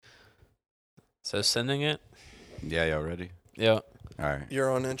So sending it? Yeah, y'all ready? Yeah. All right. You're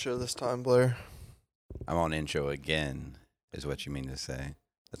on intro this time, Blair. I'm on intro again, is what you mean to say.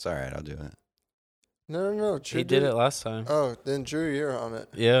 That's all right. I'll do it. No. Drew He did it last time. Oh, then Drew, you're on it.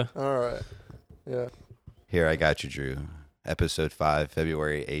 Yeah. All right. Yeah. Here, I got you, Drew. Episode 5,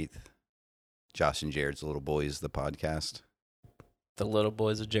 February 8th. Josh and Jared's Little Boys, the podcast. The Little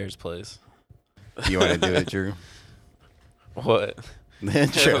Boys of Jared's Place. You want to do it, Drew? What? The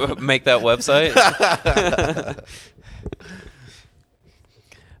intro. Make that website?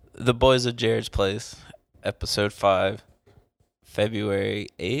 The Boys of Jared's Place, episode 5, February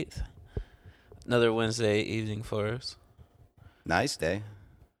 8th. Another Wednesday evening for us. Nice day.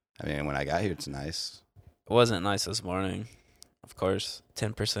 I mean, when I got here, it's nice. It wasn't nice this morning. Of course,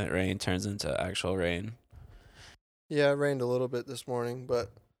 10% rain turns into actual rain. Yeah, it rained a little bit this morning, but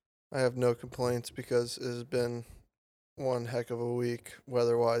I have no complaints because it has been one heck of a week.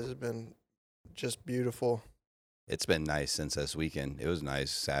 Weather-wise, it's been just beautiful. It's been nice since this weekend. It was nice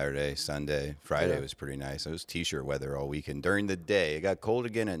Saturday, Sunday. Friday Yeah. was pretty nice. It was t-shirt weather all weekend. During the day, it got cold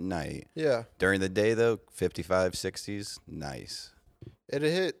again at night. Yeah. During the day, though, 55, 60s, nice. It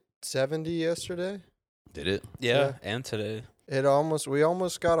hit 70 yesterday. Did it? Yeah, and today. We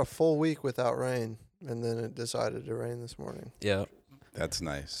almost got a full week without rain, and then it decided to rain this morning. Yeah. That's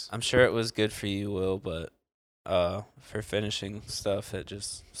nice. I'm sure it was good for you, Will, but for finishing stuff, it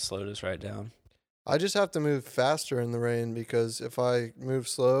just slowed us right down. I just have to move faster in the rain because if I move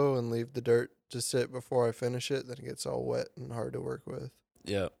slow and leave the dirt to sit before I finish it, then it gets all wet and hard to work with.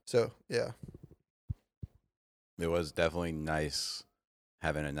 Yeah. So, yeah. It was definitely nice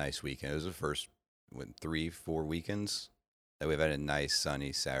having a nice weekend. It was the first 3-4 weekends that we've had a nice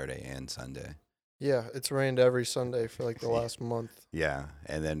sunny Saturday and Sunday. Yeah, it's rained every Sunday for like the last month. Yeah,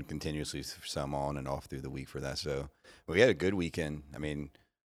 and then continuously some on and off through the week for that. So we had a good weekend. I mean,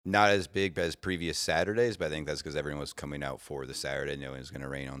 not as big as previous Saturdays, but I think that's because everyone was coming out for the Saturday knowing it was going to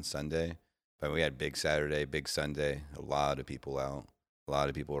rain on Sunday. But we had big Saturday, big Sunday, a lot of people out, a lot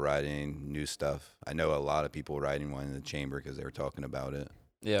of people riding new stuff. I know a lot of people riding one in the chamber because they were talking about it.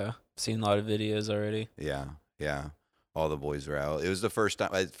 Yeah. Seen a lot of videos already. Yeah. All the boys were out. It was the first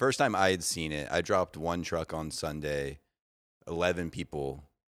time I had seen it. I dropped one truck on Sunday. 11 people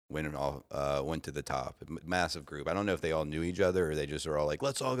went to the top. Massive group. I don't know if they all knew each other or they just were all like,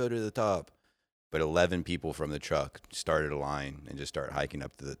 let's all go to the top. But 11 people from the truck started a line and just started hiking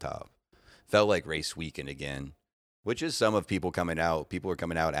up to the top. Felt like race weekend again, which is some of people coming out. People are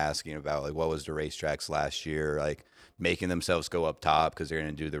coming out asking about, like, what was the racetracks last year? Like, making themselves go up top because they're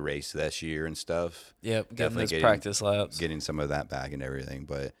going to do the race this year and stuff. Yep. Definitely Getting those practice laps. Getting some of that back and everything.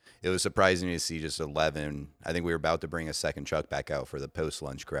 But it was surprising to see just 11. I think we were about to bring a second truck back out for the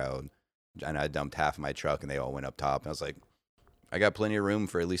post-lunch crowd. And I dumped half of my truck, and they all went up top. And I was like, I got plenty of room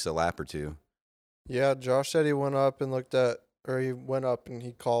for at least a lap or two. Yeah, Josh said he went up and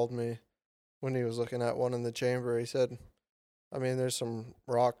he called me when he was looking at one in the chamber. He said, I mean, there's some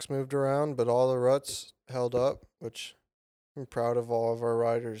rocks moved around, but all the ruts held up, which I'm proud of all of our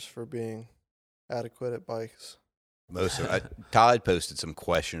riders for being adequate at bikes. Todd posted some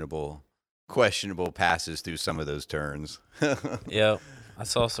questionable passes through some of those turns. Yep. I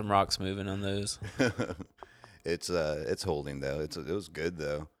saw some rocks moving on those. It's holding though. It was good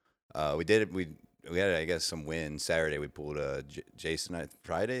though. We had, I guess, some wind. Saturday we pulled Jason.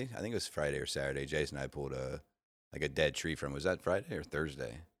 Friday, I think it was Friday or Saturday. Jason and I pulled a dead tree from. Was that Friday or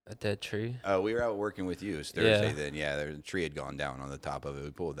Thursday? A dead tree? Oh, we were out working with you. It was Thursday then. Yeah, the tree had gone down on the top of it.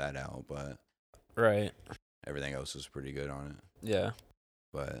 We pulled that out, but Right. everything else was pretty good on it. Yeah.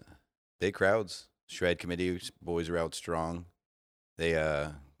 But big crowds. Shred committee boys were out strong. They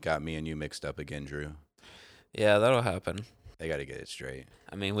got me and you mixed up again, Drew. Yeah, that'll happen. They got to get it straight.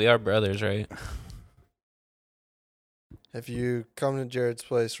 I mean, we are brothers, right? If you come to Jared's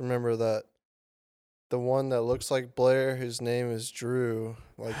place, remember that the one that looks like Blair, whose name is Drew,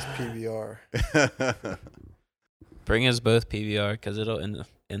 likes PBR. Bring us both PBR because it'll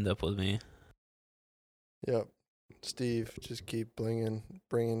end up with me. Yep. Steve, just keep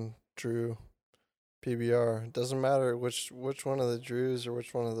bringing Drew PBR. It doesn't matter which one of the Drews or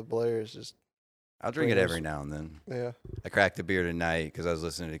which one of the Blairs. Just I'll drink it every now and then. yeah. I cracked a beer tonight because I was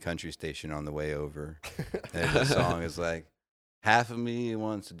listening to country station on the way over. And the song is like, half of me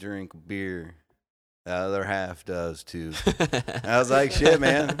wants to drink beer. The other half does too. And I was like, shit,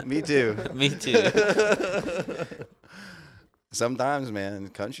 man. Me too. Me too. Sometimes, man,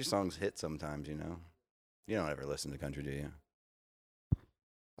 country songs hit sometimes, you know. You don't ever listen to country, do you?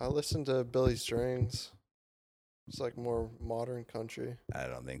 I listen to Billy Strings. It's like more modern country. I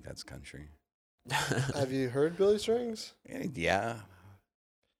don't think that's country. Have you heard Billy Strings? Yeah.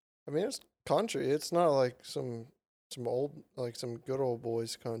 I mean, it's country. It's not like some old, like some good old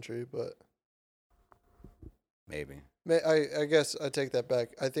boys country, but Maybe. I guess I take that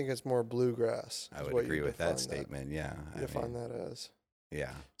back. I think it's more bluegrass. I is would what agree you with define that statement. Yeah. You define that as.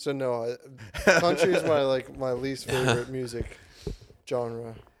 Yeah. So no, country is my least favorite music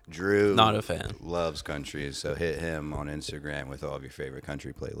genre. Drew Not a fan. loves country, so hit him on Instagram with all of your favorite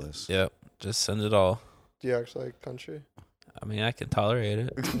country playlists. Yep. Just send it all. Do you actually like country? I mean, I can tolerate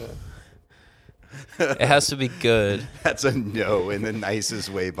it. Yeah. It has to be good. That's a no in the nicest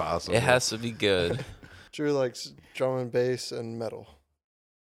way possible. It has to be good. Drew likes drum and bass and metal.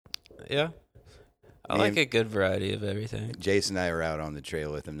 Yeah. I Me like and- a good variety of everything. Jason and I were out on the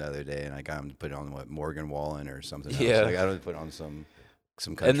trail with him the other day, and I got him to put on Morgan Wallen or something. Yeah. Else. I got him to put on some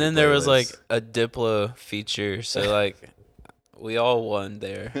country. And then there was like playlists. a Diplo feature, so like we all won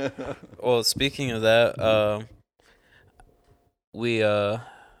there. Well, speaking of that, we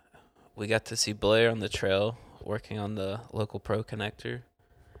got to see Blair on the trail working on the local pro connector.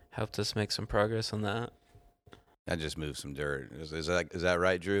 Helped us make some progress on that. I just moved some dirt. Is that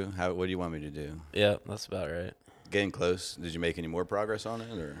right, Drew? What do you want me to do? Yeah, that's about right. Getting close. Did you make any more progress on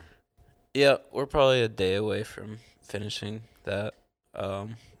it, or? Yeah, we're probably a day away from finishing that.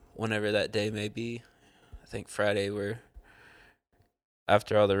 Whenever that day may be. I think Friday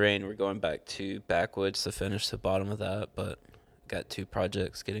after all the rain, we're going back to Backwoods to finish the bottom of that, but got 2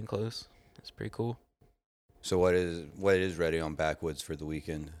 projects getting close. It's pretty cool. So what is ready on Backwoods for the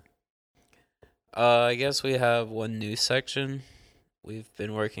weekend? I guess we have 1 new section. We've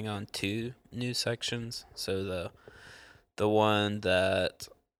been working on 2 new sections. So the one that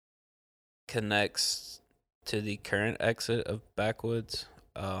connects to the current exit of Backwoods,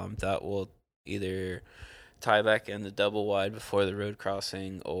 that will either tie back in the double wide before the road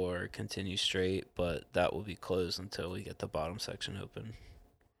crossing or continue straight, but that will be closed until we get the bottom section open.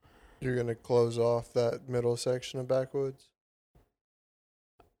 You're gonna close off that middle section of Backwoods.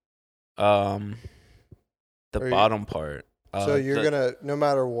 The Are you- bottom part. So you're gonna, no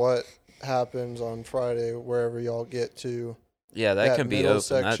matter what happens on Friday, wherever y'all get to, Yeah, that can be middle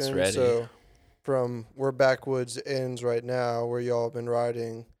open. That's section, ready. So from where Backwoods ends right now, where y'all have been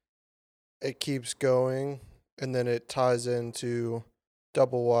riding, it keeps going, and then it ties into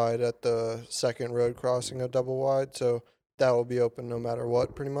double wide at the second road crossing of double wide. So that will be open no matter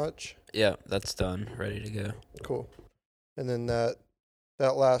what, pretty much. Yeah, that's done. Ready to go. Cool. And then that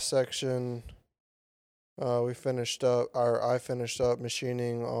last section, I finished up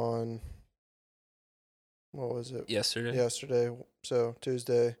machining on, what was it? Yesterday? Yesterday, so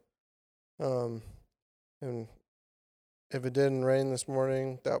Tuesday. And if it didn't rain this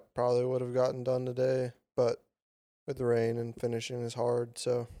morning, that probably would have gotten done today. But with the rain and finishing is hard,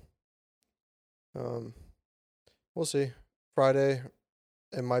 so we'll see. Friday,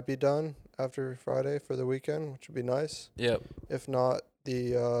 it might be done after Friday for the weekend, which would be nice. Yep. If not,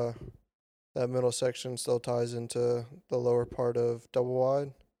 that middle section still ties into the lower part of double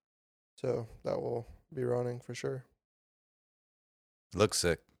wide, so that will be running for sure. Looks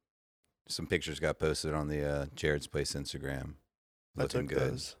sick. Some pictures got posted on the Jared's Place Instagram. I Looking took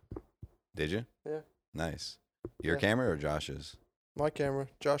good. those. Did you? Yeah. Nice. Your Yeah. camera or Josh's? My camera.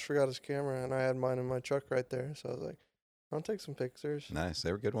 Josh forgot his camera, and I had mine in my truck right there. So I was like, I'll take some pictures. Nice.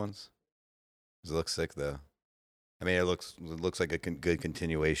 They were good ones. It looks sick though. I mean, it looks like a good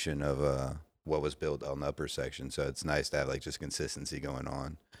continuation of what was built on the upper section. So it's nice to have like just consistency going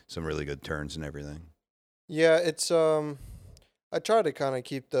on. Some really good turns and everything. Yeah, it's I try to kind of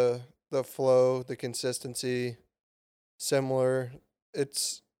keep the flow, the consistency similar.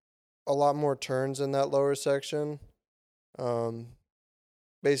 It's a lot more turns in that lower section.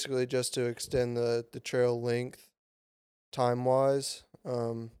 Basically just to extend the trail length time wise.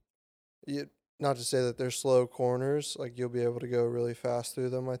 Not to say that they're slow corners, like you'll be able to go really fast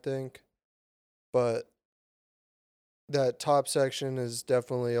through them, I think. But that top section is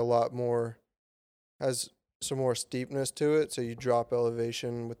definitely a lot more, has some more steepness to it, so you drop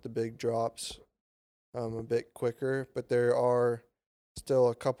elevation with the big drops a bit quicker, but there are still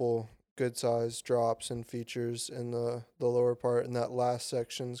a couple good sized drops and features in the lower part, and that last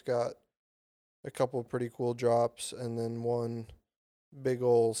section's got a couple pretty cool drops and then one big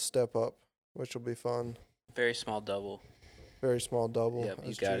old step up, which will be fun. Very small double. Very small double. Yep, you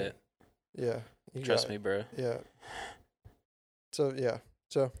that's got true. it. Yeah. You Trust got me, it. bro. Yeah.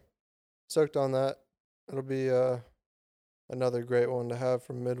 So stoked on that. It'll be another great one to have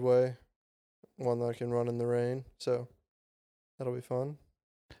from Midway, one that I can run in the rain. So that'll be fun.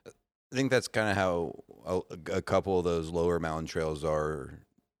 I think that's kind of how a couple of those lower mountain trails are.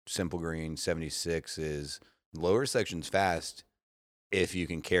 Simple Green 76 is lower section's fast, if you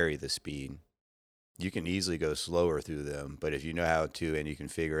can carry the speed. You can easily go slower through them, but if you know how to and you can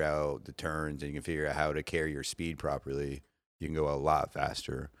figure out the turns and you can figure out how to carry your speed properly, you can go a lot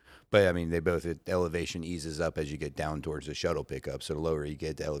faster. But I mean, the elevation eases up as you get down towards the shuttle pickup. So the lower you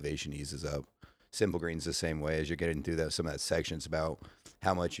get, the elevation eases up. Simple Green's the same way as you're getting through some of that section. It's about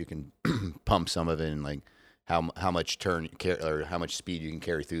how much you can pump some of it and like how much or how much speed you can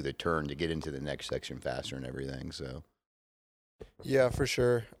carry through the turn to get into the next section faster and everything. So Yeah, for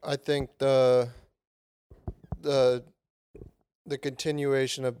sure. I think the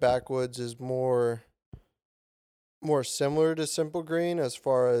continuation of backwoods is more similar to Simple Green as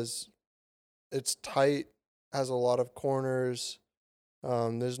far as it's tight, has a lot of corners.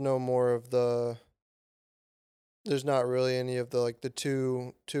 There's no more of there's not really any of the like the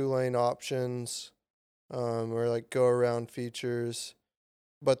two lane options, or like go around features.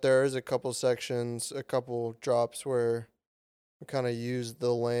 But there is a couple sections, a couple drops where we kind of use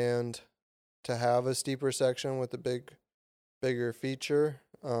the land to have a steeper section with a bigger feature,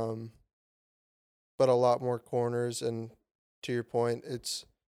 but a lot more corners. And to your point, you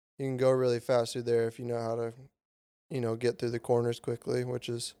can go really fast through there if you know how to, get through the corners quickly, which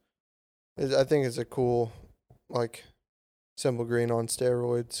I think it's a cool, like, Simple Green on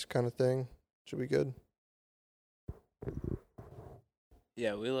steroids kind of thing. Should be good.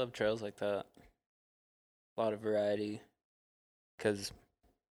 Yeah, we love trails like that. A lot of variety. Because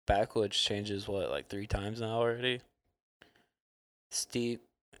backwoods changes, like 3 times now already? Steep,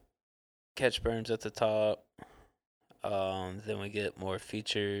 catch burns at the top. Then we get more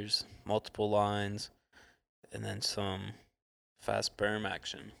features, multiple lines, and then some fast berm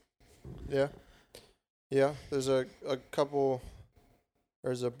action. Yeah. Yeah, there's a couple,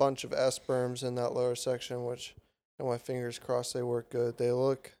 there's a bunch of S berms in that lower section, which, my fingers crossed they work good. They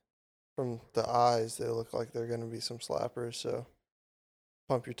look, from the eyes, they look like they're going to be some slappers, so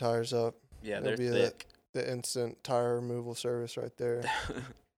pump your tires up. Yeah, It'll they're be thick. The instant tire removal service right there.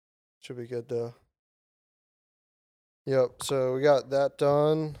 Should be good though. Yep, so we got that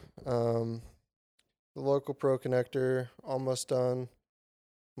done. The local pro connector almost done.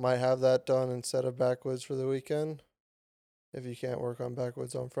 Might have that done instead of backwoods for the weekend, if you can't work on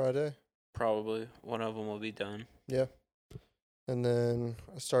backwoods on Friday. Probably. One of them will be done. Yeah. And then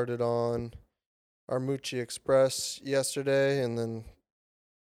I started on our Mucci Express yesterday and then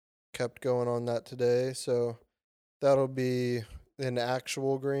kept going on that today. So that'll be an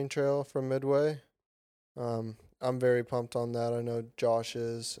actual green trail from Midway. I'm very pumped on that. I know Josh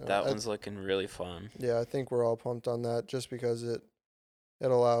is. That one's looking really fun. Yeah, I think we're all pumped on that just because it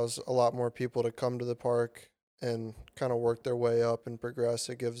allows a lot more people to come to the park and kind of work their way up and progress.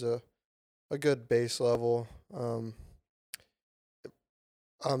 It gives a good base level. I'm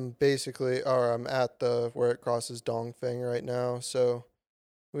at where it crosses Dongfeng right now, so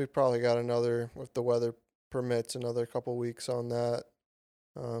we've probably got another, if the weather permits, another couple weeks on that.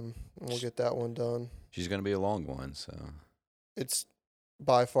 We'll get that one done. she's gonna be a long one. So It's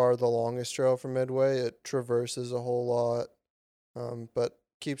by far the longest trail from Midway. It traverses a whole lot, but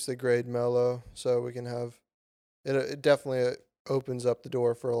keeps the grade mellow, so we can have it. It definitely opens up the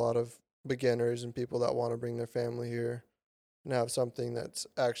door for a lot of beginners and people that want to bring their family here and have something that's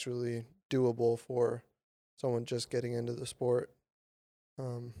actually doable for someone just getting into the sport.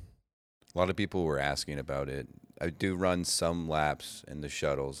 a lot of people were asking about it. I do run some laps in the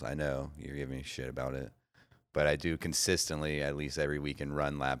shuttles. I know you're giving me shit about it, but I do consistently, at least every weekend,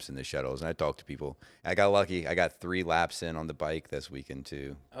 run laps in the shuttles. And I talk to people. I got lucky. I got 3 laps in on the bike this weekend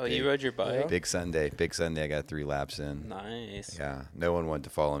too. Oh, you rode your bike? Big Sunday. I got 3 laps in. Nice. Yeah. No one wanted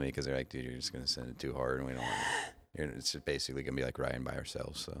to follow me because they're like, dude, you're just gonna send it too hard, and we don't want it. It's just basically gonna be like riding by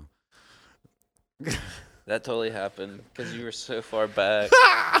ourselves. So. That totally happened because you were so far back.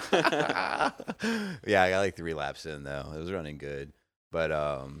 Yeah, I got like 3 laps in though. It was running good, but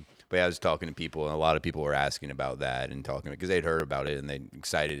yeah, I was talking to people, and a lot of people were asking about that and talking because they'd heard about it and they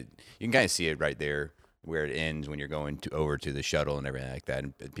excited. You can kind of see it right there where it ends when you're going over to the shuttle and everything like that.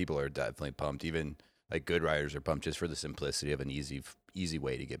 And people are definitely pumped. Even like good riders are pumped just for the simplicity of an easy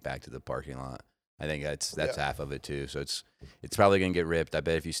way to get back to the parking lot. I think that's half of it too. So it's probably gonna get ripped. I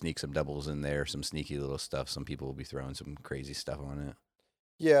bet if you sneak some doubles in there, some sneaky little stuff, some people will be throwing some crazy stuff on it.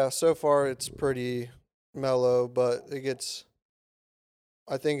 Yeah, so far it's pretty mellow, but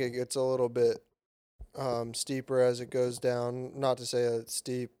I think it gets a little bit steeper as it goes down. Not to say that it's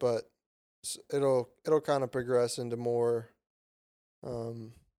steep, but it'll kind of progress into more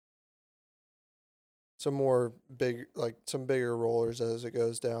some bigger rollers as it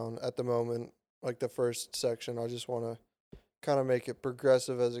goes down. At the moment, like the first section, I just want to kind of make it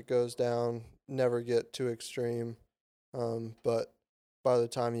progressive as it goes down, never get too extreme. But by the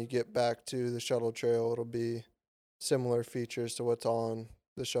time you get back to the shuttle trail, it'll be similar features to what's on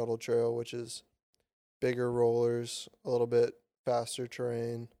the shuttle trail, which is bigger rollers, a little bit faster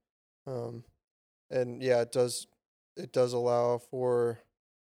terrain. And yeah, it does allow for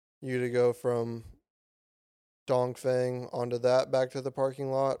you to go from Dongfeng onto that back to the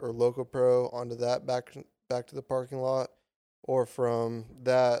parking lot, or Local Pro onto that back to the parking lot, or from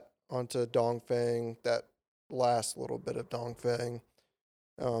that onto Dongfeng, that last little bit of Dongfeng,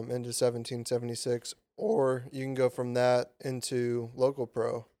 into 1776, or you can go from that into Local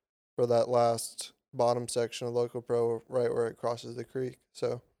Pro for that last bottom section of Local Pro, right where it crosses the creek.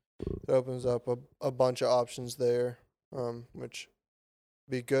 So it opens up a bunch of options there, which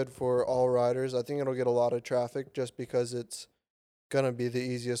be good for all riders. I think it'll get a lot of traffic just because it's gonna be the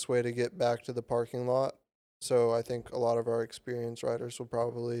easiest way to get back to the parking lot. So I think a lot of our experienced riders will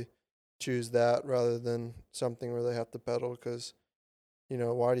probably choose that rather than something where they have to pedal, because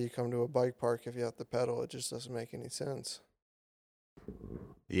why do you come to a bike park if you have to pedal? It just doesn't make any sense.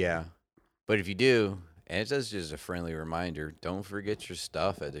 Yeah. But if you do, and it's just a friendly reminder, don't forget your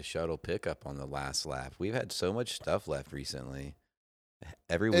stuff at the shuttle pickup on the last lap. We've had so much stuff left recently.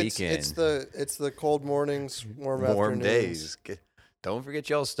 Every weekend. It's the cold mornings, warm warm afternoons. days. Don't forget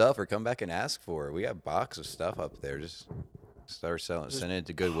y'all's stuff or come back and ask for it. We got a box of stuff up there. Just start selling, Just send it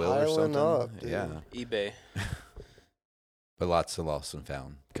to Goodwill or piling something. up, dude. Yeah. eBay. But lots of lost and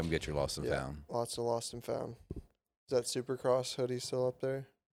found. Come get your lost and Yeah, found. lots of lost and found. Is that Supercross hoodie still up there?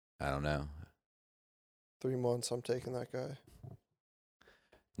 I don't know. 3 months, I'm taking that guy.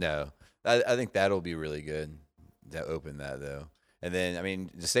 No. I think that'll be really good to open that, though. And then, I mean,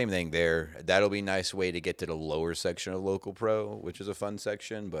 the same thing there. That'll be a nice way to get to the lower section of Local Pro, which is a fun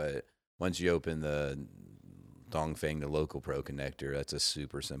section. But once you open the Dongfeng to Local Pro connector, that's a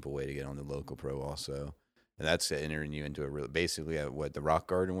super simple way to get on the Local Pro also. And that's entering you into basically at the Rock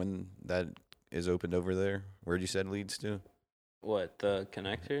Garden when that is opened over there. Where'd you said it leads to? What, the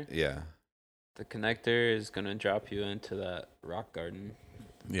connector? Yeah. The connector is going to drop you into that rock garden.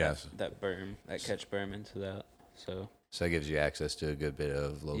 Yes. That berm, that catch berm into that. So that gives you access to a good bit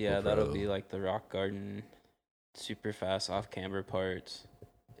of Local Pro. Yeah, that'll be like the rock garden, super fast off camber parts,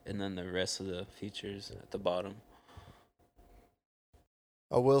 and then the rest of the features at the bottom.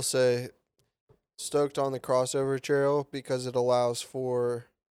 I will say, stoked on the crossover trail because it allows for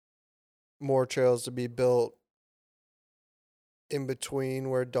more trails to be built in between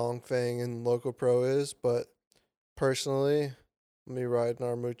where Dongfeng and Local Pro is. But personally, me riding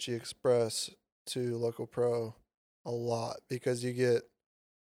Armuchi Express to Local Pro a lot because you get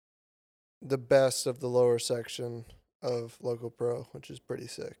the best of the lower section of Local Pro, which is pretty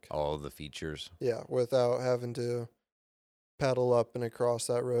sick. All the features. Yeah, without having to pedal up and across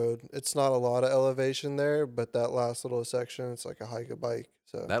that road. It's not a lot of elevation there, but that last little section, it's like a hike a bike.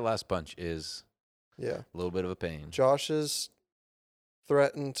 So that last bunch is a little bit of a pain. Josh has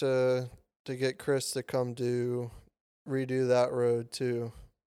threatened to get Chris to come redo that road too.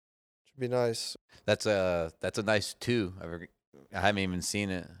 Should be nice. That's a nice 2. I haven't even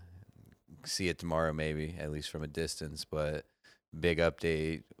seen it. See it tomorrow, maybe, at least from a distance. But big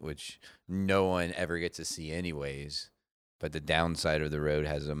update, which no one ever gets to see anyways. But the downside of the road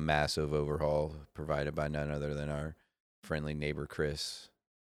has a massive overhaul provided by none other than our friendly neighbor, Chris.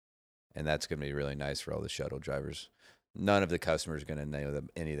 And that's going to be really nice for all the shuttle drivers. None of the customers are going to know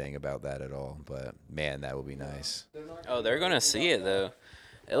anything about that at all. But, man, that will be nice. Oh, they're going to see it, though.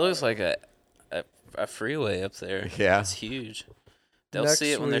 It looks like a freeway up there. Yeah. It's huge. They'll Next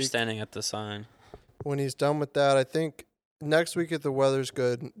see it when they're week, standing at the sign. When he's done with that, I think next week if the weather's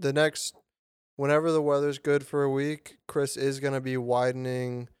good, whenever the weather's good for a week, Chris is going to be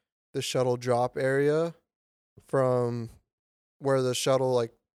widening the shuttle drop area from where the shuttle,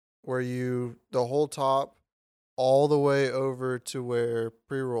 the whole top all the way over to where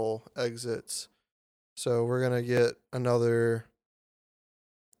pre-roll exits. So we're going to get another,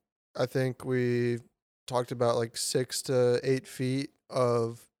 I think we talked about like 6 to 8 feet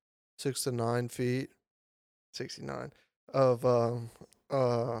of 6 to 9 feet, 69 of,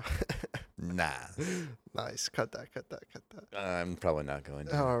 Nah. Nice. Cut that. I'm probably not going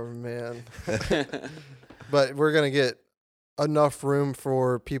to. Oh, man. But we're going to get enough room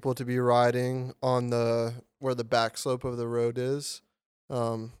for people to be riding on where the back slope of the road is,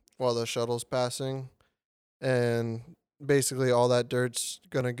 while the shuttle's passing. And basically all that dirt's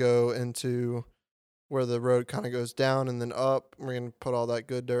going to go into where the road kind of goes down and then up. We're going to put all that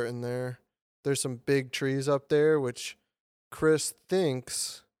good dirt in there. There's some big trees up there, which Chris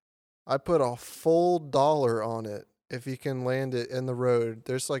thinks I put a full $1 on it if he can land it in the road.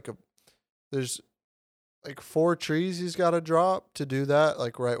 There's like 4 trees he's got to drop to do that,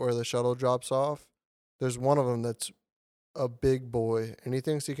 like right where the shuttle drops off. There's one of them that's a big boy, and he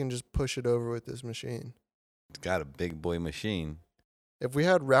thinks he can just push it over with this machine. It's got a big boy machine. If we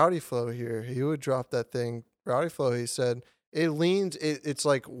had Rowdy Flow here, he would drop that thing. Rowdy Flow, he said, it leans. It's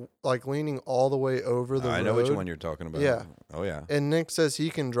like leaning all the way over the road. I know which one you're talking about. Yeah. Oh, yeah. And Nick says he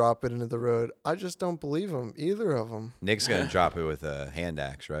can drop it into the road. I just don't believe him, either of them. Nick's going to drop it with a hand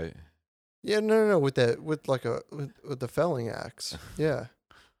axe, right? Yeah, no, with the felling axe. Yeah.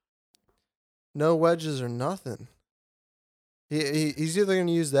 No wedges or nothing. He's either going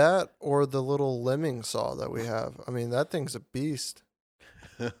to use that or the little lemming saw that we have. I mean, that thing's a beast.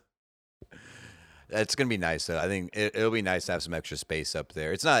 It's going to be nice, though. I think it'll be nice to have some extra space up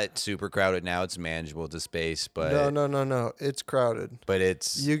there. It's not super crowded now. It's manageable to space, but... No. It's crowded. But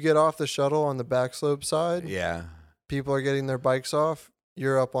it's... You get off the shuttle on the back slope side. Yeah. People are getting their bikes off.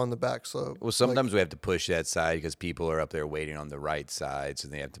 You're up on the back slope. Well, sometimes we have to push that side because people are up there waiting on the right side, so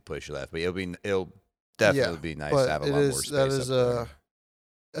they have to push left. But it'll definitely be nice to have a lot more space that is up there.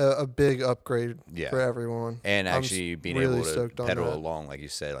 A big upgrade Yeah. for everyone. And actually being really able to stoked on pedal that. along, like you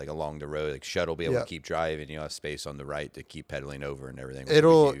said, like along the road, like shuttle, be able Yeah. to keep driving. You'll have space on the right to keep pedaling over and everything. which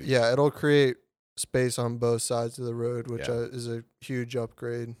It'll will be huge. it'll create space on both sides of the road, which Yeah. is a huge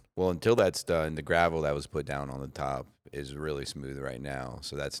upgrade. Well, until that's done, the gravel that was put down on the top is really smooth right now,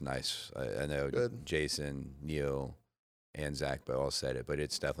 so that's nice. I know Good. Jason, Neil, and Zach all said it, but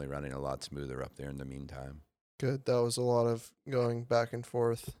it's definitely running a lot smoother up there in the meantime. Good. That was a lot of going back and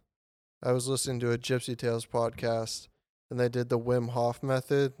forth. I was listening to a Gypsy Tales podcast, and they did the Wim Hof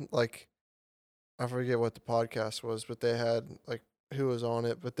method. Like, I forget what the podcast was, but they had like who was on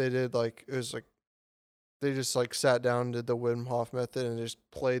it, but they did like it was like they just like sat down and did the Wim Hof method and just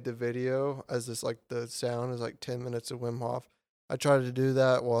played the video as this like the sound is like 10 minutes of Wim Hof. I tried to do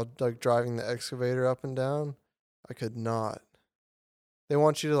that while like driving the excavator up and down. I could not. They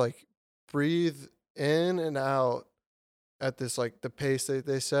want you to like breathe in and out at this like the pace that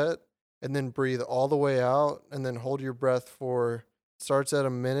they set, and then breathe all the way out, and then hold your breath for starts at a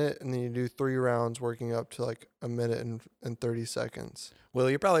minute, and then you do 3 rounds working up to like a minute and 30 seconds. Well,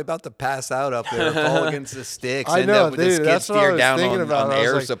 you're probably about to pass out up there, fall against the sticks, I end know, up with the dude, skid that's what I steer was down thinking about. on I was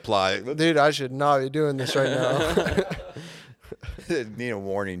air like, supply. Dude, I should not be doing this right now. Need a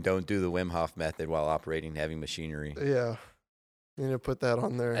warning: don't do the Wim Hof method while operating heavy machinery. Yeah. You need to put that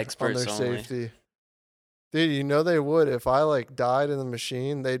on their Experts only. safety. Dude, you know they would. If I like died in the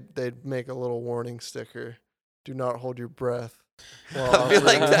machine, they'd make a little warning sticker. Do not hold your breath while I feel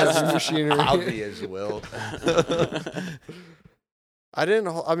like operating heavy that's machinery. obvious, Will. I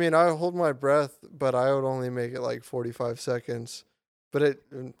hold my breath, but I would only make it like 45 seconds. But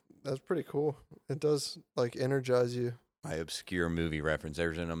that's pretty cool. It does like energize you. My obscure movie reference.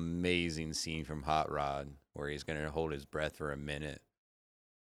 There's an amazing scene from Hot Rod where he's going to hold his breath for a minute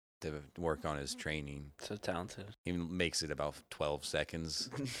to work on his training. So talented. He makes it about 12 seconds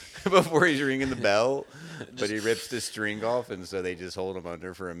before he's ringing the bell, but he rips the string off, and so they just hold him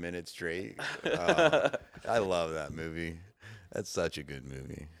under for a minute straight. I love that movie. That's such a good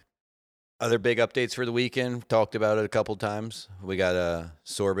movie. Other big updates for the weekend. Talked about it a couple times. We got a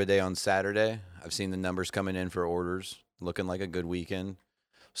Sorba Day on Saturday. I've seen the numbers coming in for orders. Looking like a good weekend.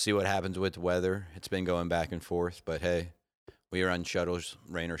 See what happens with the weather. It's been going back and forth, but hey, we run shuttles,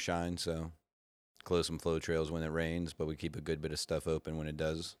 rain or shine, so close some flow trails when it rains, but we keep a good bit of stuff open when it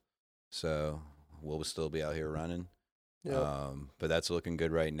does. So we'll still be out here running. Yeah. But that's looking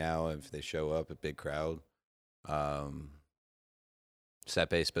good right now if they show up, a big crowd.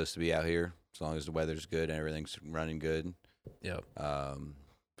 Sepe's supposed to be out here as long as the weather's good and everything's running good. Yep.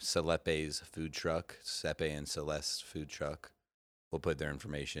 Celepe's food truck, Sepe and Celeste's food truck. We'll put their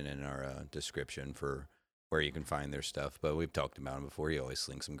information in our description for where you can find their stuff. But we've talked about him before. He always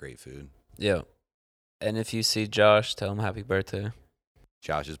slings some great food. Yeah. And if you see Josh, tell him happy birthday.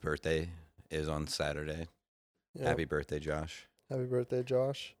 Josh's birthday is on Saturday. Yep. Happy birthday, Josh. Happy birthday,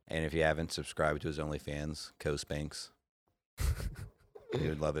 Josh. And if you haven't subscribed to his OnlyFans, Spanks. He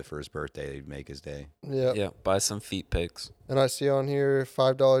would love it for his birthday. He'd make his day. Yeah. Yeah. Buy some feet pics. And I see on here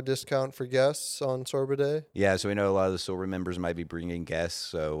 $5 discount for guests on Sorba Day. Yeah, so we know a lot of the Silver members might be bringing guests,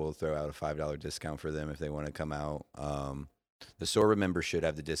 so we'll throw out a $5 discount for them if they want to come out. The Sorba members should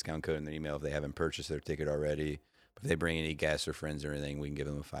have the discount code in their email if they haven't purchased their ticket already. If they bring any guests or friends or anything, we can give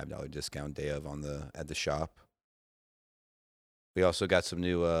them a $5 discount day of at the shop. We also got some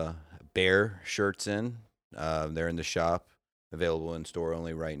new bear shirts in. They're in the shop, available in store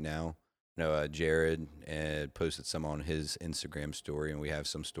only right now. Jared posted some on his Instagram story, and we have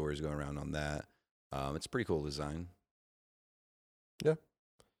some stories going around on that. It's a pretty cool design. Yeah.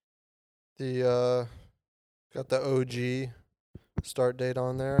 The Got the OG start date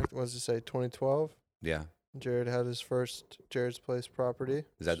on there. What does it say? 2012. Yeah. Jared had his first Jared's Place property.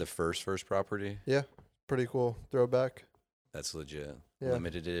 Is that the first property? Yeah, pretty cool throwback. That's legit. Yeah.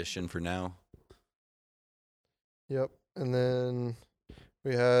 Limited edition for now. Yep. And then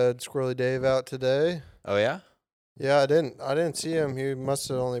we had Squirrely Dave out today. Oh yeah. Yeah, I didn't see him. He must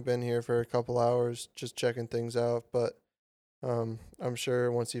have only been here for a couple hours just checking things out, but I'm sure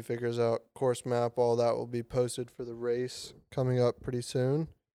once he figures out course map, all that will be posted for the race coming up pretty soon.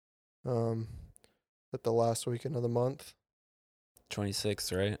 At the last weekend of the month.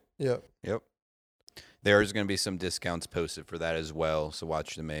 26th, right? Yep. Yep. There's going to be some discounts posted for that as well. So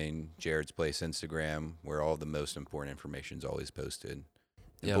watch the main Jared's Place Instagram where all the most important information is always posted.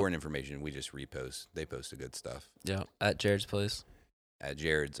 Yep. Important information we just repost. They post the good stuff. Yeah, at Jared's Place. At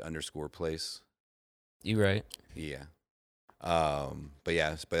Jared's_place. You right. Yeah.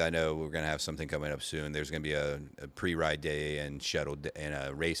 But I know we're going to have something coming up soon. There's going to be a pre-ride day and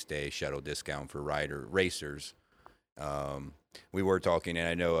a race day shuttle discount for racers. We were talking, and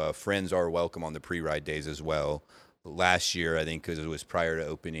I know friends are welcome on the pre-ride days as well. Last year, I think, because it was prior to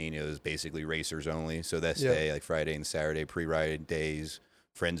opening, it was basically racers only. So this day, like Friday and Saturday, pre-ride days,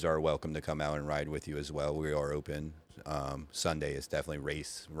 friends are welcome to come out and ride with you as well. We are open. Sunday is definitely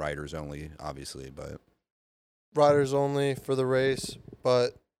race riders only, obviously, but Riders only for the race,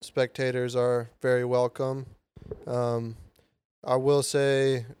 but spectators are very welcome. I will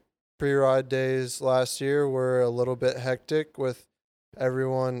say pre-ride days last year were a little bit hectic with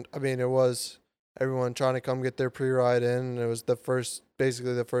everyone. I mean, it was everyone trying to come get their pre-ride in. And it was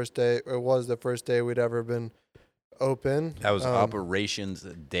basically the first day. It was the first day we'd ever been open. that was operations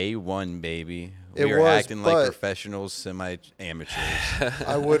day one, baby. We It were was, acting like but- professionals, semi-amateurs.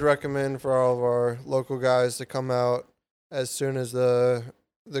 I would recommend for all of our local guys to come out as soon as the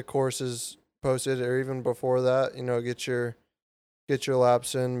course is posted, or even before that. You know, get your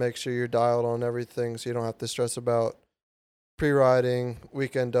laps in, make sure you're dialed on everything, so you don't have to stress about pre-riding,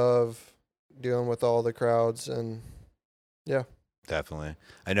 weekend of, dealing with all the crowds, and yeah. Definitely.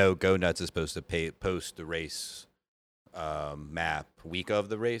 I know Go Nuts is supposed to post the race map week of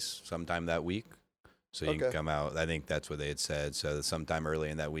the race, sometime that week. So you can come out. I think that's what they had said. So sometime early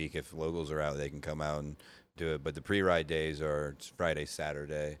in that week, if locals are out, they can come out and do it. But the pre-ride days are Friday,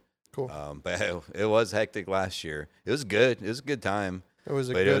 Saturday. Cool. But it was hectic last year. It was good. It was a good time. It was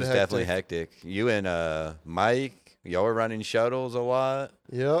But it was definitely hectic. You and Mike, y'all were running shuttles a lot.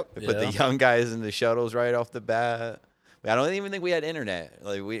 Yep. They put the young guys in the shuttles right off the bat. I don't even think we had internet.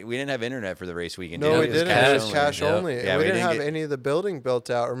 Like we didn't have internet for the race weekend. No, we It was didn't. It was cash only. Yeah, we we didn't didn't have get- any of the building built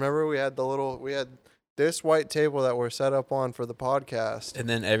out. Remember, we had this white table that we're set up on for the podcast. And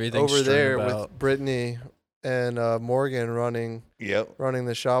then everything Over there about. with Brittany and Morgan running Yep.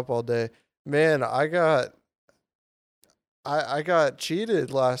 the shop all day. Man, I got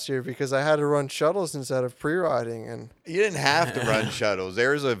cheated last year because I had to run shuttles instead of pre-riding, and You didn't have to run shuttles.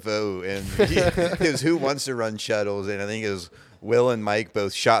 There was a vote, and it was who wants to run shuttles, and I think it was Will and Mike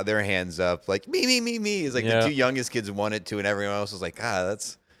both shot their hands up, like me. It's like the two youngest kids wanted to, and everyone else was like,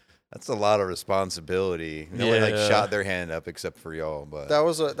 that's a lot of responsibility. No one shot their hand up except for y'all. But that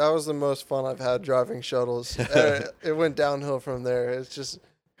was the most fun I've had driving shuttles. It went downhill from there. It just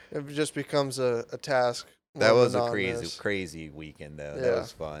becomes a task. that more was a monotonous. crazy weekend, though. Yeah. That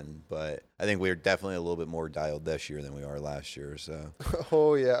was fun. But I think we were definitely a little bit more dialed this year than we are last year. So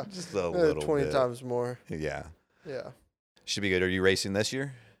Oh yeah, just a little 20 bit. times more. Yeah. Yeah, Should be good. Are you racing this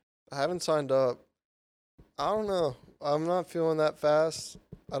year? I haven't signed up. I don't know. I'm not feeling that fast.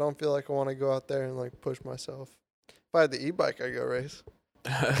 I don't feel like I want to go out there and like push myself. If I had the e-bike, I'd go race.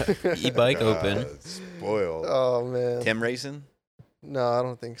 E-bike open. Spoiled. Oh man. Tim racing? No, I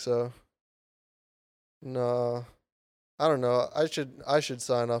don't think so. No, I don't know. I should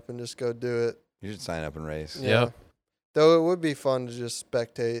sign up and just go do it. You should sign up and race. Yeah. Yep. Though it would be fun to just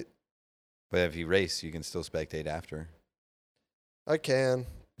spectate. But if you race, you can still spectate after. I can,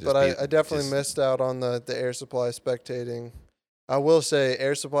 Just but be- I definitely just- missed out on the air supply spectating. I will say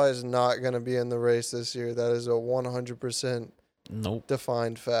air supply is not going to be in the race this year. That is a 100% Nope.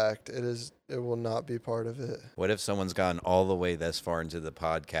 defined fact. It will not be part of it. What if someone's gotten all the way this far into the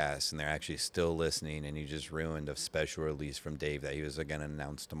podcast and they're actually still listening, and you just ruined a special release from Dave that he was going to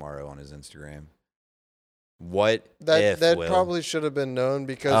announce tomorrow on his Instagram? What if, That Will? probably should have been known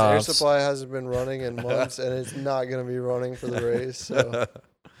because Oh, air s- supply hasn't been running in months and it's not going to be running for the race. So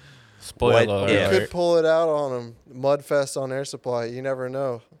Spoiler What you if? alert. could pull it out on them. Mudfest on air supply. You never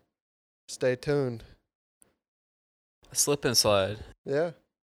know. Stay tuned. Slip and slide. Yeah.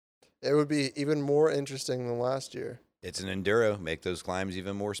 It would be even more interesting than last year. It's an enduro. Make those climbs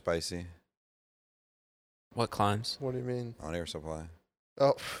even more spicy. What climbs? What do you mean? On Air Supply.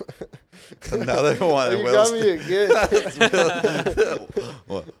 Oh. Another one. You got me again.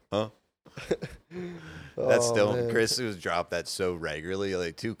 What? Huh? That's Oh, still man. Chris was dropped that so regularly,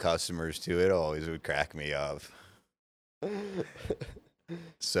 like 2 customers too. It always would crack me up.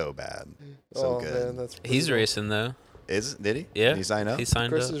 So bad, so good. Man, that's He's brutal. racing though. Did he? Yeah. Did he sign up? He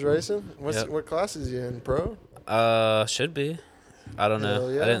signed Chris up. is racing? Yep. What class is he in? Pro? Should be. I don't know.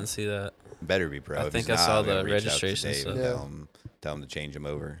 Hell yeah. I didn't see that. Better be pro. I If think he's I not, saw I'm gonna the reach out to registration Dave and stuff. tell him to change him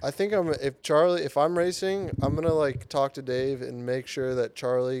over. I think if I'm racing, I'm gonna like talk to Dave and make sure that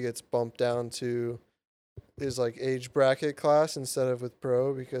Charlie gets bumped down to his like age bracket class instead of with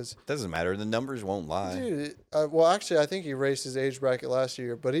pro, because Doesn't matter. The numbers won't lie. dude, well actually I think he raced his age bracket last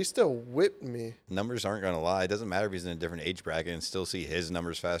year, but he still whipped me. Numbers aren't gonna lie. It doesn't matter if he's in a different age bracket and still see his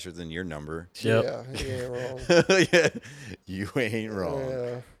numbers faster than your number. Yep. Yeah, he ain't wrong. Yeah, you ain't wrong.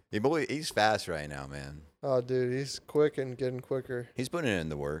 Yeah. Yeah, boy, he's fast right now, man. Oh dude, he's quick and getting quicker. He's putting in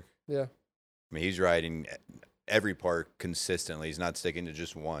the work. Yeah. I mean, he's riding every park consistently. He's not sticking to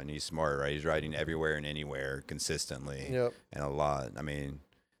just one. He's smart, right? He's riding everywhere and anywhere consistently Yep. and a lot. I mean,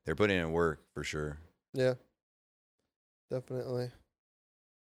 they're putting in work for sure. Yeah. Definitely.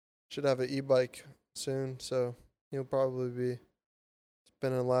 Should have an e-bike soon, so he'll probably be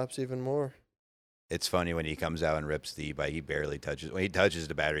spinning laps even more. It's funny when he comes out and rips the e-bike, he barely touches. Well, he touches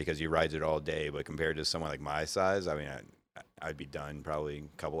the battery because he rides it all day. But compared to someone like my size, I mean, I'd be done probably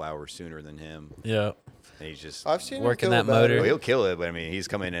a couple hours sooner than him. Yeah. And he's just I've seen Working him kill that a battery. motor. well, he'll kill it. But I mean, he's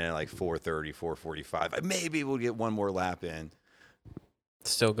coming in at like 4:30, 4:45. Maybe we'll get one more lap in.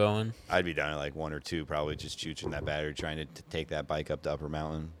 Still going. I'd be done at like 1 or 2, probably just chooching that battery, trying to take that bike up to Upper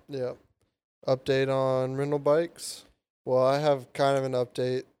Mountain. Yeah. Update on rental bikes. Well, I have kind of an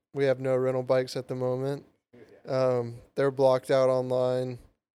update. We have no rental bikes at the moment. They're blocked out online.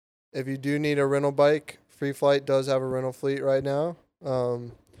 If you do need a rental bike, Free Flight does have a rental fleet right now.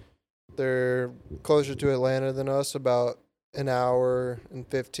 They're closer to Atlanta than us, about an hour and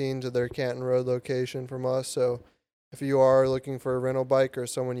 15 to their Canton Road location from us. So if you are looking for a rental bike or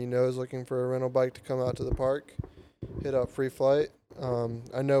someone you know is looking for a rental bike to come out to the park, hit up Free Flight.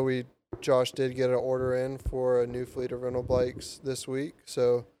 I know Josh did get an order in for a new fleet of rental bikes this week,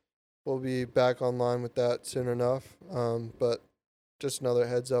 so we'll be back online with that soon enough. But just another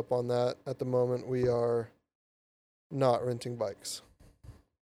heads up on that. At the moment, we are not renting bikes.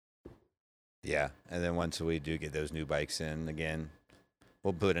 Yeah, and then once we do get those new bikes in again,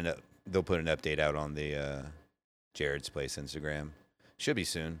 they'll put an update out on the Jared's Place Instagram. Should be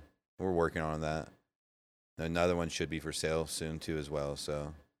soon. We're working on that. Another one should be for sale soon too as well.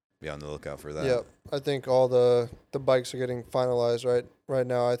 So be on the lookout for that. Yep, I think all the bikes are getting finalized right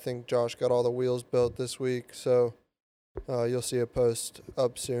now. I think Josh got all the wheels built this week, so you'll see a post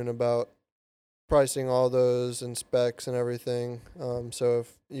up soon about pricing all those and specs and everything. So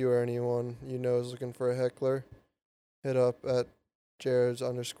if you or anyone you know is looking for a heckler, hit up at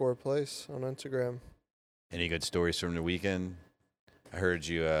Jared's_place on Instagram. Any good stories from the weekend? I heard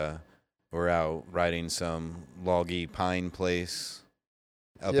you were out riding some loggy pine place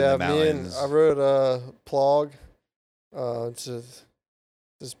up in the mountains. I rode Plog. It's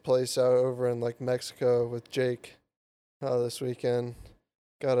this place out over in like Mexico with Jake this weekend.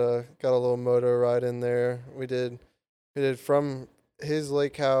 Got a little moto ride in there. We did from his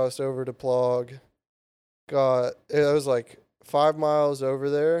lake house over to Plog. It was like 5 miles over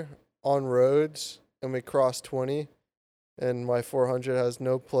there on roads, and we crossed 20. And my 400 has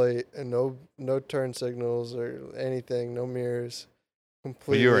no plate and no turn signals or anything, no mirrors.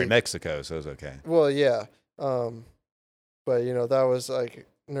 Completely. Well, you were in Mexico, so it was okay. Well, yeah. But that was like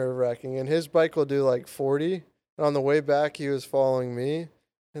nerve-wracking. And his bike will do like 40. And on the way back, he was following me.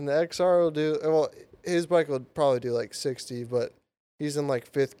 And the XR will do, well, his bike will probably do like 60, but he's in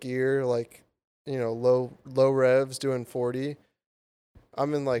like 5th gear, like, low revs doing 40.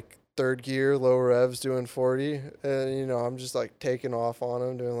 I'm in like 3rd gear, low revs doing 40. And, I'm just like taking off on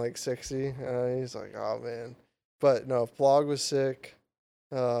him doing like 60. And he's like, oh man. But no, Plog was sick.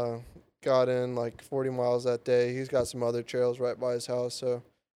 Got in like 40 miles that day. He's got some other trails right by his house, so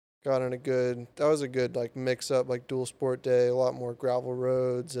got in that was a good like mix up, like dual sport day, a lot more gravel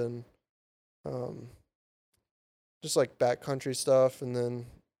roads and just like backcountry stuff. And then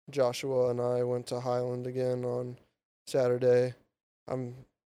Joshua and I went to Highland again on Saturday. I'm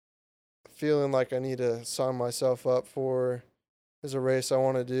feeling like I need to sign myself up for, there's a race I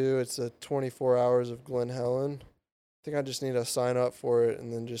want to do. It's the 24 hours of Glen Helen. I think I just need to sign up for it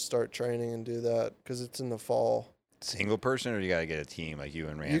and then just start training and do that because it's in the fall. single person, or you gotta get a team like you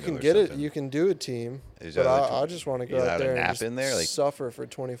and Randall? You can or get it. something? You can do a team, Is but that I just want to you go allowed out to there and nap just in there, like suffer for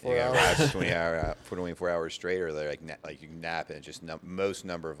 24 you hours. laps 24 hours straight, or they're like you can nap and it's just most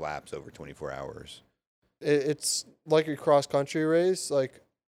number of laps over 24 hours. It's like a cross country race. Like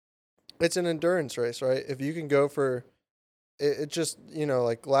it's an endurance race, right? If you can go for it just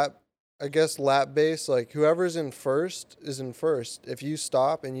like lap base. Like whoever's in first is in first. If you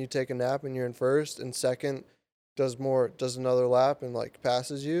stop and you take a nap and you're in first, and second does another lap and like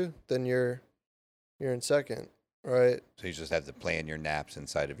passes you, then you're in second, right? So you just have to plan your naps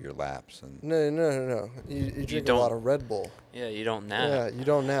inside of your laps, and No. You drink a lot of Red Bull. Yeah, you don't nap. Yeah, you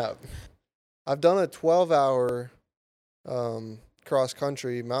don't nap. I've done a 12-hour cross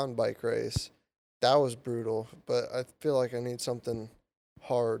country mountain bike race. That was brutal, but I feel like I need something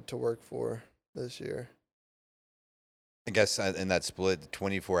hard to work for this year. I guess in that split,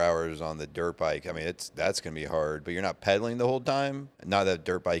 24 hours on the dirt bike, I mean, that's going to be hard, but you're not pedaling the whole time. Not that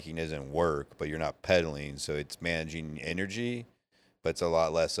dirt biking isn't work, but you're not pedaling, so it's managing energy, but it's a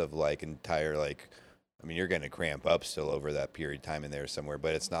lot less of like entire, like, I mean, you're going to cramp up still over that period of time in there somewhere,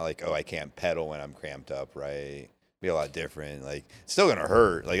 but it's not like, oh, I can't pedal when I'm cramped up, right? Be a lot different. Like, it's still going to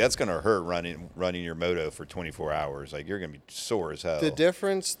hurt. Like, that's going to hurt running your moto for 24 hours. Like, you're going to be sore as hell.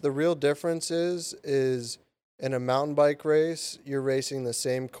 The real difference is in a mountain bike race, you're racing the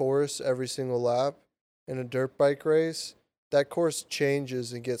same course every single lap. In a dirt bike race, that course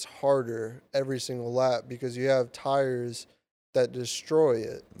changes and gets harder every single lap because you have tires that destroy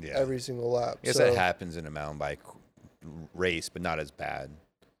it every single lap. I guess that happens in a mountain bike race, but not as bad.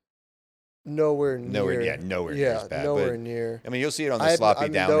 Nowhere near as bad. Nowhere but, near. I mean, you'll see it on the sloppy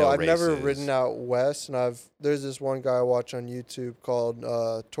downhill I've races. never ridden out west, and there's this one guy I watch on YouTube called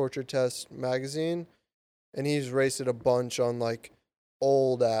Torture Test Magazine, and he's raced a bunch on like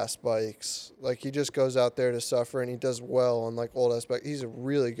old ass bikes. Like he just goes out there to suffer, and he does well on like old ass bikes. He's a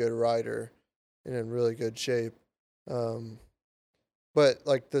really good rider and in really good shape. But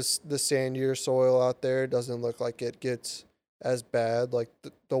like the sandier soil out there doesn't look like it gets as bad. Like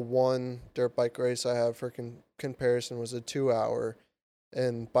the one dirt bike race I have for comparison was a 2-hour,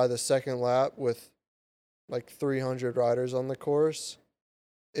 and by the second lap with like 300 riders on the course,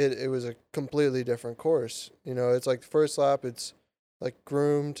 it was a completely different course. It's like the first lap, it's like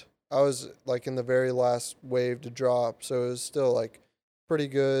groomed. I was like in the very last wave to drop, so it was still like pretty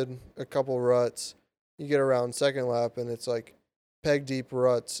good. A couple ruts. You get around second lap, and it's like peg deep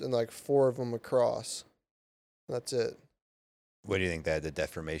ruts and like 4 of them across. That's it. What do you think that the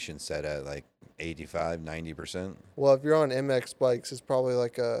deformation set at, like 85, 90%? Well, if you're on MX bikes, it's probably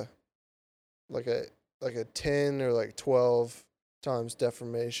like a 10 or like 12 times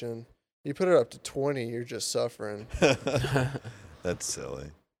deformation. You put it up to 20, you're just suffering. That's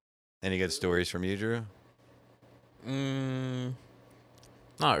silly. Any good stories from you, Drew?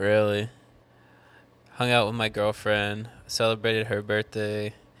 Not really. Hung out with my girlfriend, celebrated her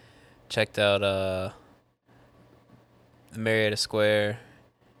birthday, checked out the Marietta Square.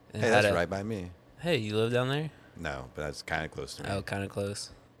 Hey, that's right by me. Hey, you live down there? No, but that's kind of close to me. Oh, kind of close.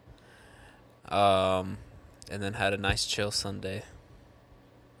 And then had a nice chill Sunday.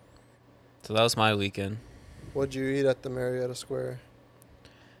 So that was my weekend. What'd you eat at the Marietta Square?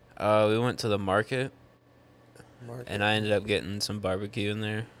 We went to the market. And I ended up getting some barbecue in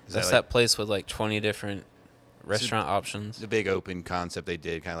there. That's that place with like 20 different restaurant options. The big open concept they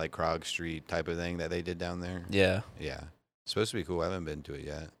did, kind of like Krog Street type of thing that they did down there. Yeah. Yeah. It's supposed to be cool. I haven't been to it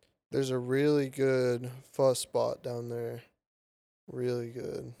yet. There's a really good pho spot down there. Really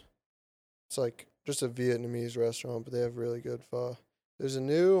good. It's like just a Vietnamese restaurant, but they have really good pho. There's a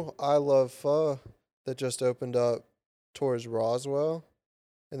new I Love Pho that just opened up towards Roswell,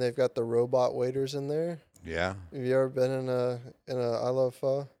 and they've got the robot waiters in there. Yeah. Have you ever been in a I Love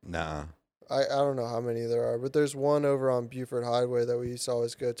Pho? Nah. I don't know how many there are, but there's one over on Buford Highway that we used to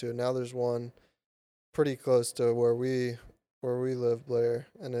always go to. And now there's one pretty close to where we live, Blair,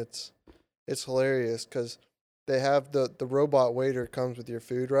 and it's hilarious because they have the robot waiter comes with your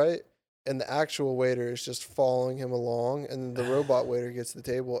food, right? And the actual waiter is just following him along, and then the robot waiter gets to the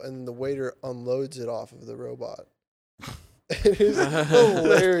table, and the waiter unloads it off of the robot. It is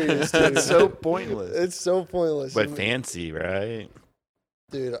hilarious, dude. That's so pointless. It's so pointless. But fancy, right?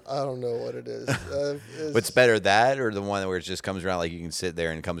 Dude, I don't know what it is. What's better, that or the one where it just comes around, like you can sit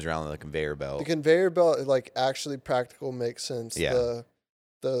there and it comes around on the conveyor belt? The conveyor belt, like, actually practical makes sense. Yeah.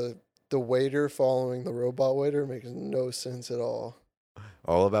 The waiter following the robot waiter makes no sense at all.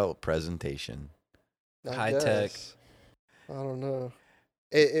 All about presentation. High tech. I don't know.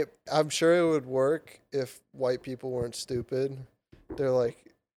 I'm sure it would work if white people weren't stupid. They're like,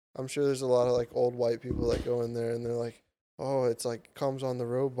 I'm sure there's a lot of like old white people that go in there and they're like, oh, it's like comes on the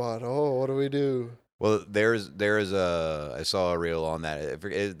robot. Oh, what do we do? Well, I saw a reel on that.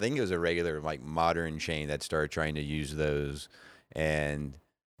 I think it was a regular like modern chain that started trying to use those, and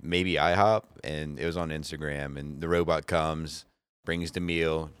maybe IHOP, and it was on Instagram. And the robot comes, brings the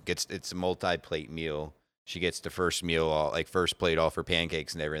meal, it's a multi-plate meal. She gets the first meal, first plate off her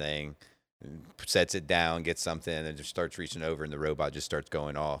pancakes and everything, and sets it down, gets something, and just starts reaching over, and the robot just starts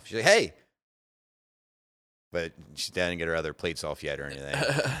going off. She's like, "Hey." But she didn't get her other plates off yet or anything.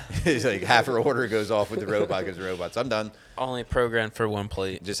 It's like half her order goes off with the robot because the robot's, I'm done. Only programmed for one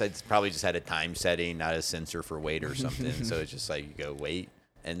plate. It's probably just had a time setting, not a sensor for weight or something. So it's just like you go wait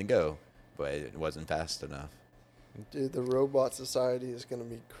and then go. But it wasn't fast enough. Dude, the robot society is going to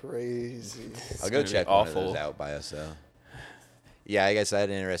be crazy. I'll go check one of those out by us, though. Yeah, I guess I had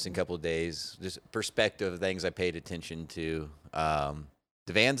an interesting couple of days. Just perspective of things I paid attention to.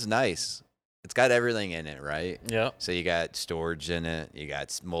 The van's nice. It's got everything in it, right? Yeah. So you got storage in it. You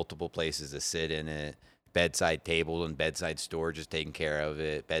got multiple places to sit in it. Bedside table and bedside storage is taken care of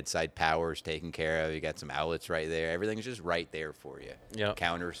it. Bedside power is taken care of. You got some outlets right there. Everything's just right there for you. Yeah.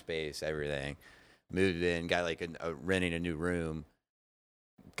 Counter space, everything. Moved in, got like renting a new room.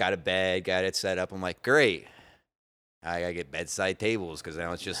 Got a bed, got it set up. I'm like, great. I gotta get bedside tables because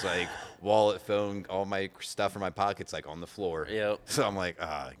now it's just like wallet, phone, all my stuff in my pockets like on the floor. Yep. So I'm like,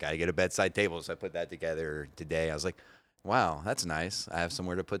 gotta get a bedside table. So I put that together today. I was like, wow, that's nice. I have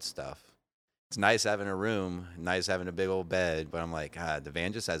somewhere to put stuff. It's nice having a room, nice having a big old bed, but I'm like, the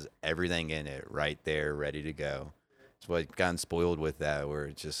van just has everything in it right there, ready to go. So I've gotten spoiled with that where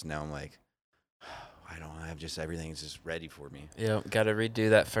it's just now I'm like, I have just everything's just ready for me. Yep. Got to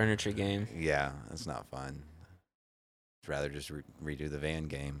redo that furniture game. Yeah, that's not fun. I'd rather just redo the van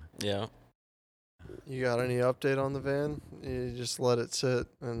game. Yeah. You got any update on the van? You just let it sit,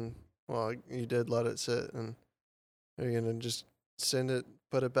 and well, you did let it sit, and are you gonna just send it,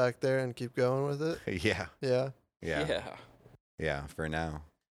 put it back there, and keep going with it? Yeah. Yeah. Yeah, for now.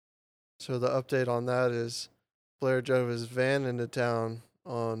 So the update on that is Blair drove his van into town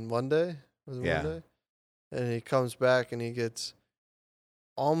on Monday. Was it Yeah. Monday? And he comes back and he gets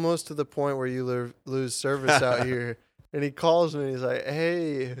almost to the point where you lose service out here. And he calls me. He's like,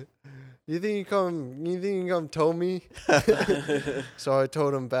 "Hey, you think you can come tow me?" So I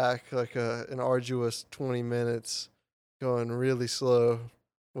towed him back like an arduous 20 minutes, going really slow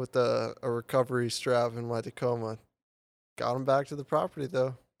with a recovery strap in my Tacoma. Got him back to the property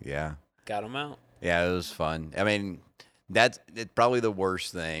though. Yeah. Got him out. Yeah, it was fun. I mean, it's probably the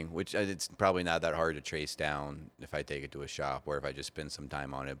worst thing, which it's probably not that hard to trace down if I take it to a shop or if I just spend some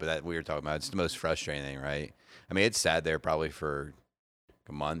time on it. But that we were talking about, it's the most frustrating thing, right? I mean, it's sat there probably for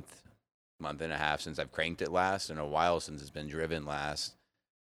a month and a half since I've cranked it last, and a while since it's been driven last.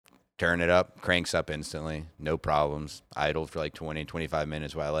 Turn it up, cranks up instantly, no problems. Idled for like 20, 25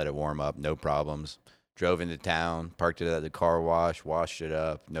 minutes while I let it warm up, no problems. Drove into town, parked it at the car wash, washed it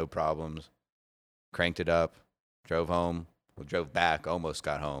up, no problems. Cranked it up. Drove home, drove back, almost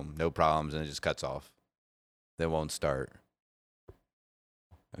got home, no problems, and it just cuts off. They won't start.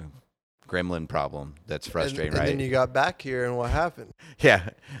 Gremlin problem. That's frustrating, right? And then you got back here, and what happened? Yeah.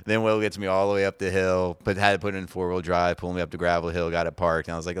 Then Will gets me all the way up the hill, had to put it in 4-wheel drive, pull me up the gravel hill, got it parked,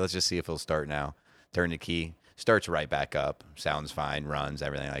 and I was like, let's just see if it'll start now. Turn the key, starts right back up, sounds fine, runs,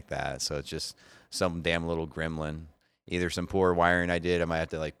 everything like that. So it's just some damn little gremlin. Either some poor wiring I did, I might have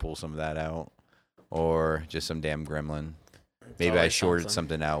to like pull some of that out. Or just some damn gremlin. Maybe I shorted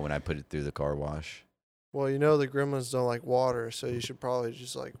something out when I put it through the car wash. Well, you know the gremlins don't like water, so you should probably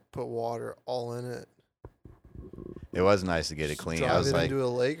just like put water all in it. It was nice to get it clean. I was Drive it like, into a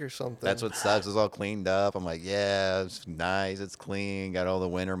lake or something. that's what sucks. It's all cleaned up. I'm like, yeah, it's nice. It's clean. Got all the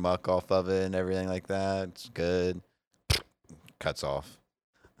winter muck off of it and everything like that. It's good. Cuts off.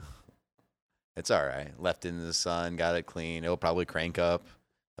 It's all right. Left it in the sun. Got it clean. It'll probably crank up.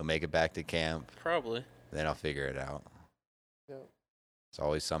 I'll make it back to camp. Probably. Then I'll figure it out. Yeah. It's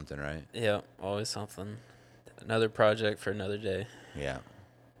always something, right? Yeah, always something. Another project for another day. Yeah.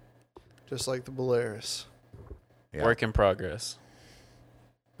 Just like the Polaris. Yeah. Work in progress.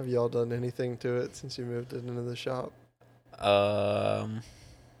 Have y'all done anything to it since you moved it into the shop? No.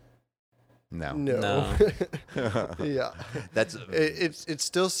 No. Yeah. That's It's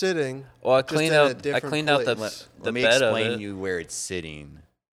still sitting. Well, I just cleaned in a out. I different cleaned out the place. Let me bed of explain it. you where it's sitting.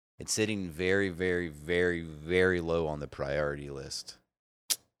 It's sitting very, very, very, very low on the priority list.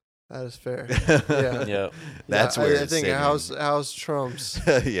 That is fair. Yeah. Yeah. That's Yeah, where I it's think sitting. house trumps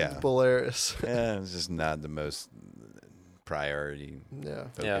Yeah. Polaris. Yeah, it's just not the most priority Yeah.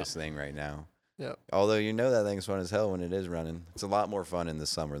 focus thing right now. Yep. Although you know that thing's fun as hell when it is running. It's a lot more fun in the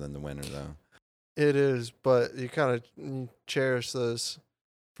summer than the winter, though. It is, but you kind of cherish those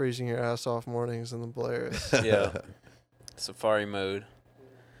freezing your ass off mornings in the Polaris. Yeah. Safari mode.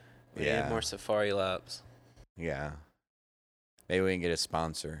 We Yeah. need more safari laps. Yeah. Maybe we can get a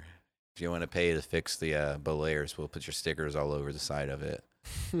sponsor. If you want to pay to fix the Belaires, we'll put your stickers all over the side of it.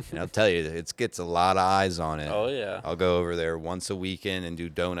 And I'll tell you, it gets a lot of eyes on it. Oh, yeah. I'll go over there once a weekend and do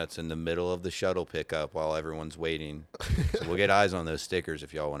donuts in the middle of the shuttle pickup while everyone's waiting. So we'll get eyes on those stickers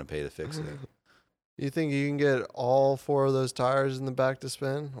if y'all want to pay to fix it. You think you can get all 4 of those tires in the back to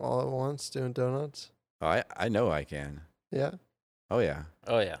spin all at once doing donuts? Oh, I know I can. Yeah. Oh, yeah.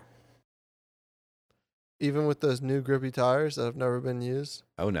 Oh, yeah. Even with those new grippy tires that have never been used?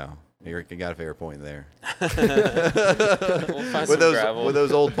 Oh, no. You got a fair point there. We'll find some gravel. With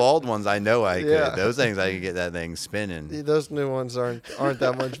those old bald ones, I know I Yeah. could. Those things, I could get that thing spinning. Those new ones aren't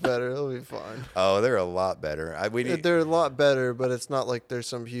that much better. It'll be fine. Oh, they're a lot better. They're a lot better, but it's not like there's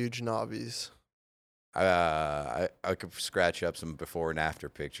some huge knobbies. I could scratch up some before and after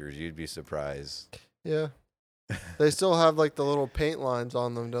pictures. You'd be surprised. Yeah. They still have like the little paint lines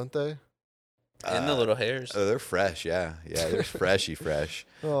on them, don't they? And the little hairs. Oh, they're fresh. Yeah, they're freshy fresh.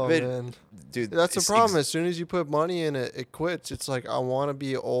 Oh, But, man. dude. That's the it's problem. As soon as you put money in it, it quits. It's like, I want to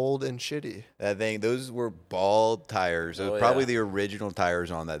be old and shitty. That thing, those were bald tires. It was Oh, probably yeah. the original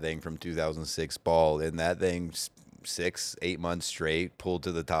tires on that thing from 2006 bald. And that thing, 6-8 months straight, pulled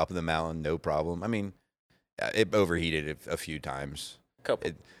to the top of the mountain, no problem. I mean, it overheated a few times.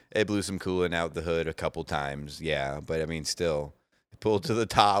 Couple. It blew some coolant out the hood a couple times, yeah. But I mean, still, it pulled to the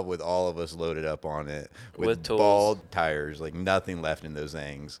top with all of us loaded up on it With tools. bald tires, like nothing left in those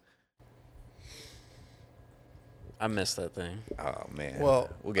things. I miss that thing. Oh man. Well,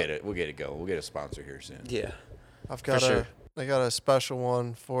 we'll get it going. We'll get a sponsor here soon. Yeah. I've got sure. I got a special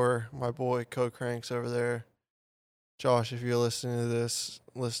one for my boy Co Cranks over there. Josh, if you're listening to this,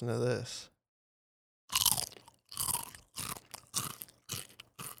 listen to this.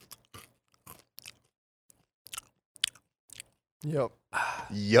 Yep.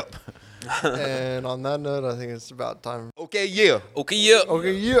 Yep. And on that note, I think it's about time. Okay, yeah. Okay, yeah.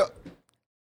 Okay, yeah.